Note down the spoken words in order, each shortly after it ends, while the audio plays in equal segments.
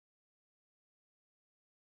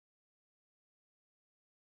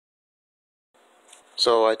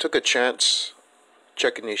So I took a chance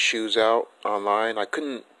checking these shoes out online. I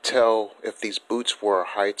couldn't tell if these boots were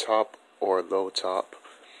high top or low top.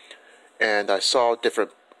 And I saw different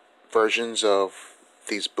versions of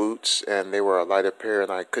these boots, and they were a lighter pair,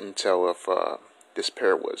 and I couldn't tell if this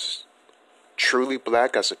pair was truly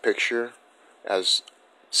black as a picture, as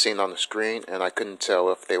seen on the screen, and I couldn't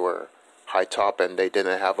tell if they were high top and they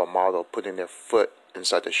didn't have a model putting their foot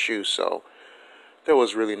inside the shoe, so there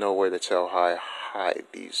was really no way to tell how high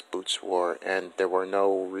these boots were, and there were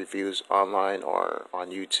no reviews online or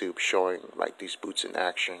on YouTube showing like these boots in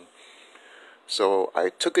action. So I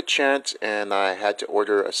took a chance and I had to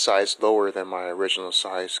order a size lower than my original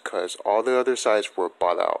size because all the other sizes were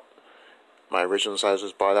bought out. My original size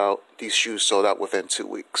was bought out. These shoes sold out within 2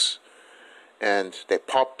 weeks. And they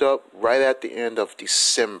popped up right at the end of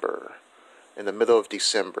December. In the middle of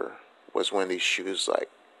December was when these shoes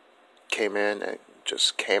came in and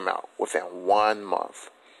just came out within 1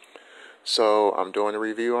 month. So I'm doing a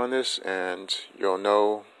review on this and you'll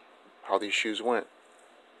know how these shoes went.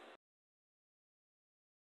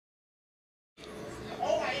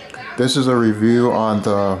 This is a review on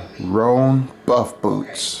the ROAN Buff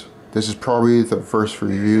boots. This is probably the first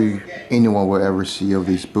review anyone will ever see of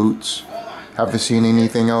these boots. Haven't seen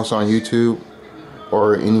anything else on YouTube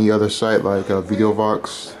or any other site like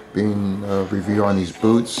VideoVox being a review on these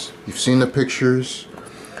boots. You've seen the pictures,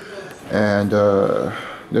 and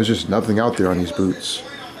there's just nothing out there on these boots.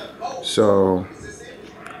 So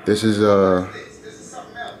this is a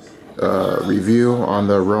review on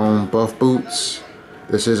the ROAN Buff boots.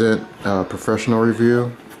 This isn't a professional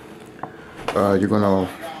review.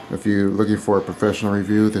 If you're looking for a professional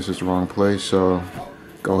review, this is the wrong place, so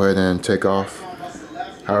go ahead and take off.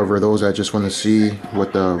 However, those that just want to see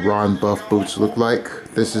what the ROAN Buff boots look like,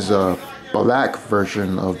 this is a black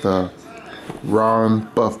version of the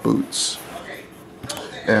ROAN Buff boots.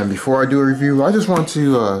 And before I do a review, I just want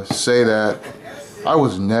to say that I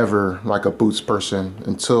was never like a boots person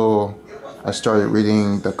until I started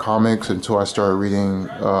reading the comics, until I started reading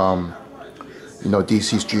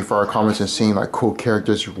DC Street Fighter comics and seeing like cool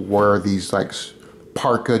characters wear these like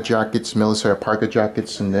parka jackets, military parka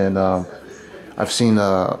jackets. And then I've seen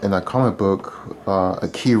in a comic book,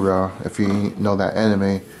 Akira, if you know that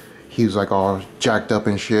anime, he was like all jacked up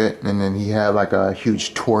and shit, and then he had like a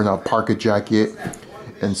huge torn up parka jacket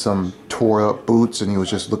and some tore up boots, and he was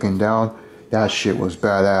just looking down. That shit was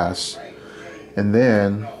badass. And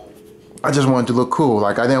then I just wanted to look cool.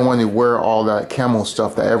 Like, I didn't want to wear all that camel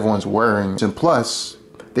stuff that everyone's wearing. And plus,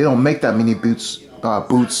 they don't make that many boots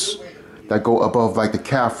that go above like the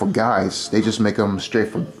calf for guys. They just make them straight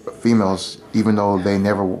for females, even though they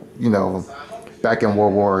never, back in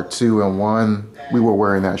World War II and I, we were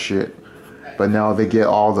wearing that shit. But now they get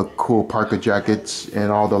all the cool parka jackets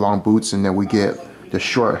and all the long boots, and then we get the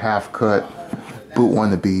short half cut boot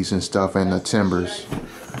wannabes and stuff, and the timbers.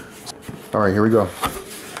 Alright, here we go.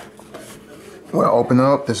 When I open it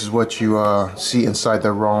up, this is what you see inside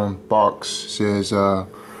the ROAN box. It says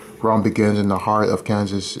ROAN begins in the heart of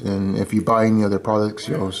Kansas, and if you buy any other products,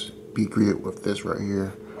 you'll be greeted with this right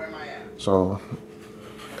here. So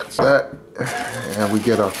that's that, and we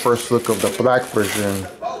get our first look of the black version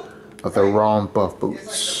of the ROAN Buff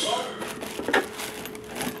boots.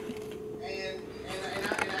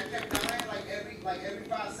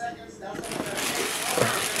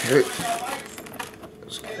 Okay,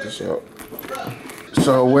 let's get this out.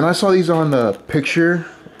 So when I saw these on the picture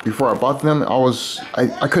before I bought them,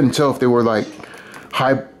 I couldn't tell if they were like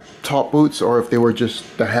high top boots or if they were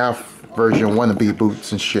just the half version wannabe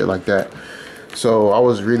boots and shit like that. So I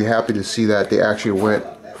was really happy to see that they actually went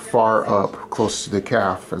far up close to the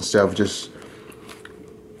calf instead of just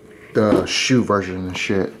the shoe version and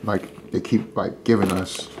shit like they keep like giving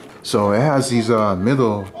us. So it has these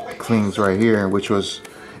middle clings right here, which was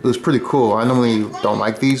pretty cool. I normally don't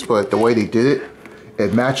like these, but the way they did it,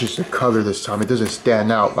 it matches the color this time. It doesn't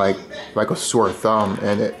stand out like a sore thumb,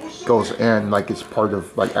 and it goes in like it's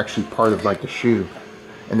actually part of like the shoe.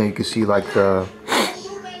 And then you can see like the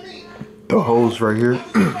holes right here.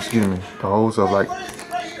 Excuse me, the holes of like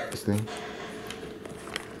this thing.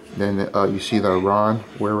 Then you see the ROAN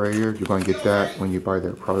wear right here. You're gonna get that when you buy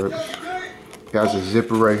their products. It has a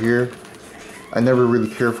zipper right here. I never really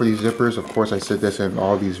cared for these zippers. Of course, I said this in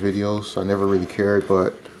all these videos. I never really cared,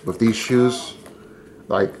 but with these shoes,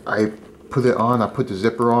 like I put it on, I put the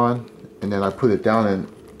zipper on, and then I put it down, and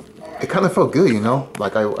it kind of felt good,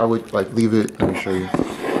 Like I would like leave it. Let me show you.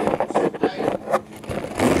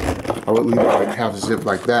 I would leave it like half zip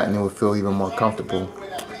like that, and it would feel even more comfortable.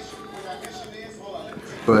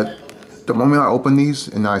 But the moment I opened these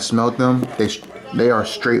and I smelled them, they are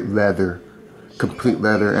straight leather. complete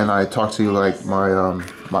leather. And I talked to like my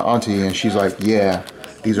auntie, and she's like, yeah,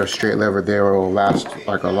 these are straight leather. They will last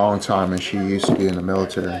like a long time, and she used to be in the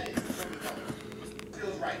military.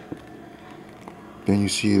 Then you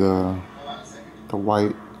see the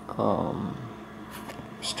white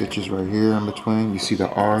stitches right here in between. You see the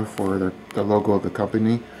R for the logo of the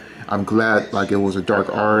company. I'm glad like it was a dark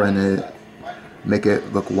R and it make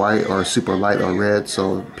it look white or super light or red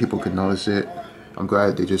so people could notice it. I'm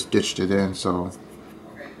glad they just ditched it in, so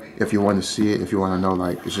if you want to see it, if you want to know,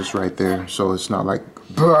 like, it's just right there, so it's not like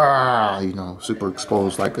you know, super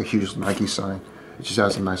exposed like a huge Nike sign. It just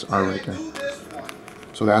has a nice R right there,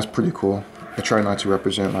 so that's pretty cool. I try not to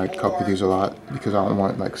represent like companies a lot because I don't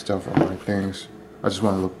want like stuff on my things. I just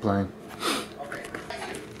want to look plain.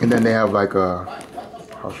 And then they have like a,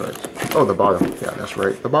 how should I say? Oh, the bottom. Yeah, that's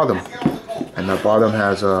right, the bottom. And the bottom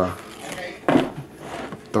has the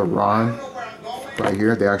ROAN right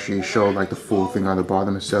here. They actually show like the full thing on the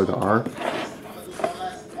bottom instead of the R.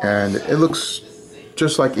 And it looks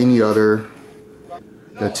just like any other,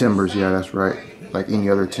 the timbers. Yeah, that's right. Like any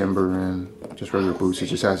other timber and just regular boots. It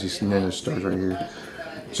just has these ninja stars right here.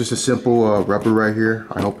 It's just a simple rubber right here.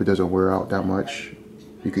 I hope it doesn't wear out that much.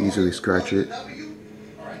 You can easily scratch it.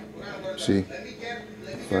 See?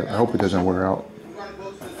 But I hope it doesn't wear out.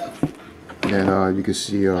 And you can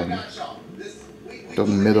see the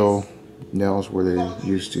middle nails where they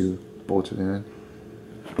used to bolt it in.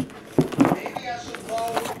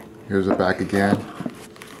 Here's the back again.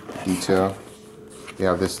 Detail. You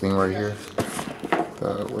have this thing right here.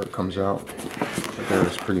 Where it comes out. Right there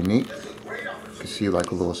is pretty neat. You can see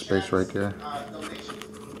like a little space right there.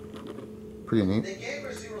 Pretty neat.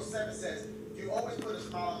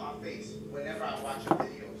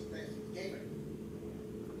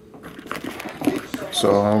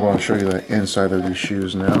 So I'm going to show you the inside of these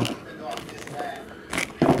shoes now.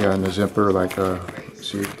 Yeah, and the zipper, like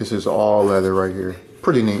see, this is all leather right here.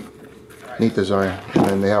 Pretty neat. Neat design. And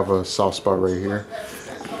then they have a soft spot right here.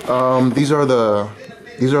 These are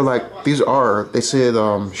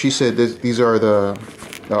she said these are the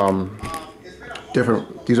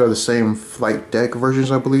different, these are the same flight deck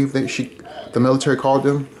versions, I believe that the military called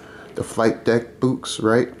them, the flight deck boots,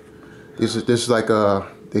 right? This is like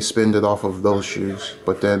they spinned it off of those shoes,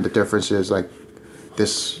 but then the difference is like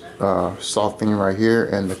this soft thing right here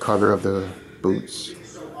and the color of the boots,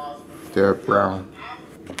 they're brown.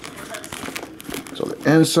 So the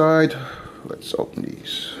inside, let's open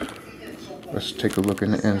these. Let's take a look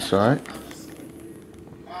in the inside.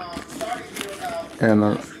 And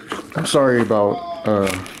I'm sorry about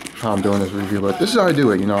how I'm doing this review, but this is how I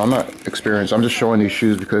do it. You know, I'm not experienced. I'm just showing these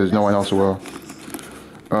shoes because no one else will.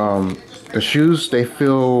 The shoes, they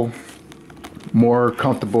feel more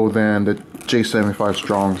comfortable than the J75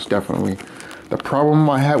 Strongs, definitely. The problem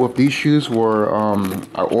I had with these shoes were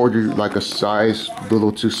I ordered like a size a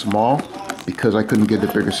little too small because I couldn't get the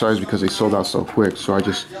bigger size because they sold out so quick. So I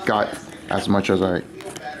just got as much as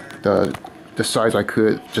the size I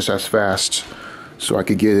could, just as fast, so I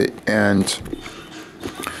could get it. And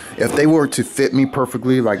if they were to fit me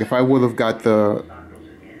perfectly, like if I would have got the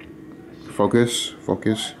focus,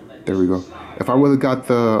 there we go. If I would have got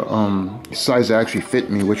the size that actually fit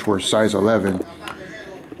me, which were size 11,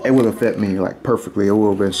 it would have fit me like perfectly. It would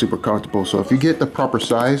have been super comfortable. So if you get the proper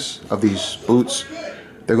size of these boots,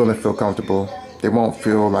 they're gonna feel comfortable. They won't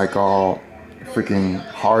feel like all freaking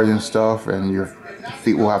hard and stuff, and your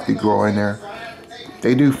feet will have to grow in there.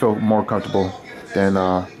 They do feel more comfortable than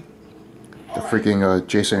the freaking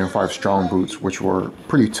J75 Strong boots, which were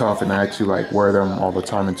pretty tough, and I had to like wear them all the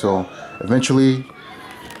time until eventually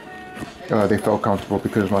they felt comfortable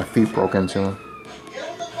because my feet broke into them.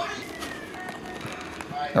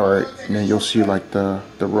 Alright, and then you'll see like the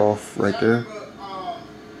rough right there.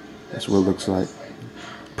 That's what it looks like.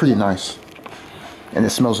 Pretty nice. And it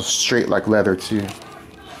smells straight like leather too.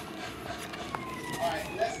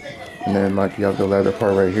 And then like you have the leather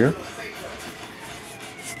part right here.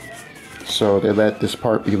 So they let this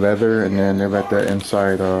part be leather, and then they let the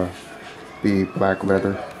inside be black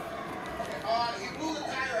leather.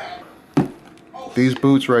 These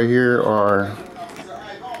boots right here are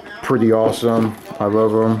pretty awesome. I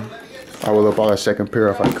love them. I would have bought a second pair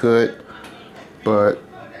if I could, but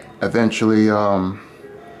eventually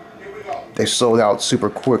they sold out super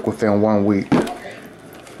quick within 1 week.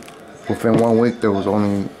 Within 1 week there was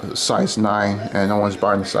only a size 9, and no one's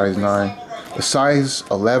buying the size 9. The size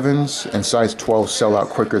 11s and size 12s sell out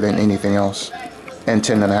quicker than anything else, and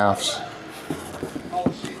 10.5s.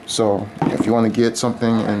 So if you want to get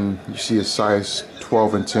something and you see a size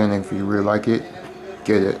 12 and 10, if you really like it,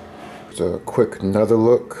 get it. It's a quick another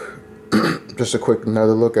look Just a quick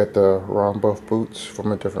another look at the ROAN Buff boots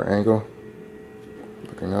from a different angle.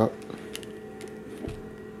 Looking up.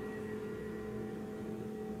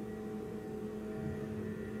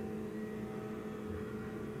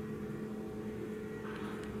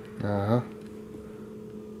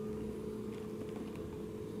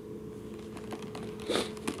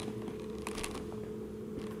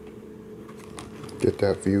 Get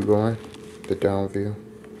that view going, the down view.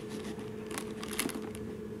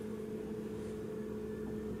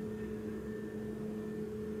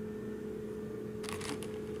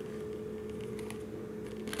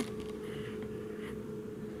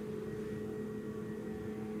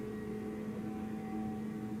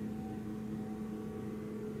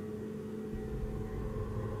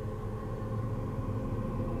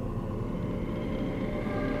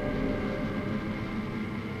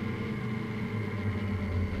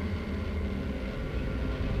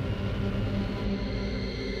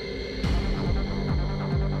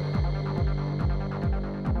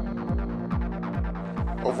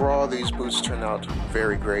 Overall, these boots turned out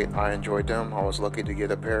very great. I enjoyed them. I was lucky to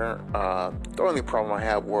get a pair. The only problem I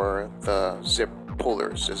had were the zip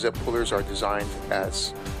pullers. The zip pullers are designed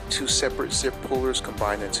as two separate zip pullers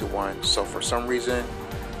combined into one. So for some reason,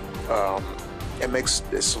 it makes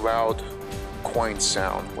this loud coin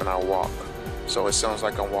sound when I walk. So it sounds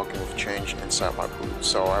like I'm walking with change inside my boot.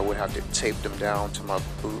 So I would have to tape them down to my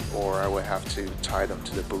boot, or I would have to tie them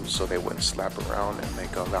to the boot so they wouldn't slap around and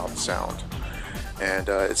make a loud sound. And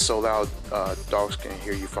it's so loud, dogs can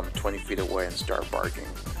hear you from 20 feet away and start barking.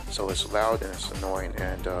 So it's loud and it's annoying,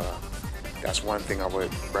 and that's one thing I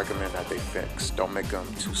would recommend that they fix. Don't make them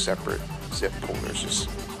two separate zip pullers. Just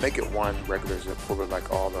make it one regular zip puller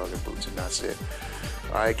like all the other boots, and that's it.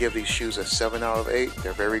 I give these shoes a 7 out of 8.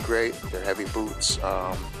 They're very great. They're heavy boots.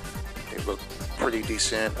 They look pretty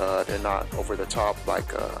decent. They're not over the top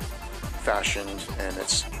like fashioned, and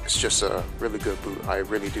it's just a really good boot. I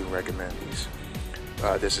really do recommend these.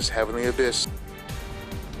 This is Heavenly Abyss.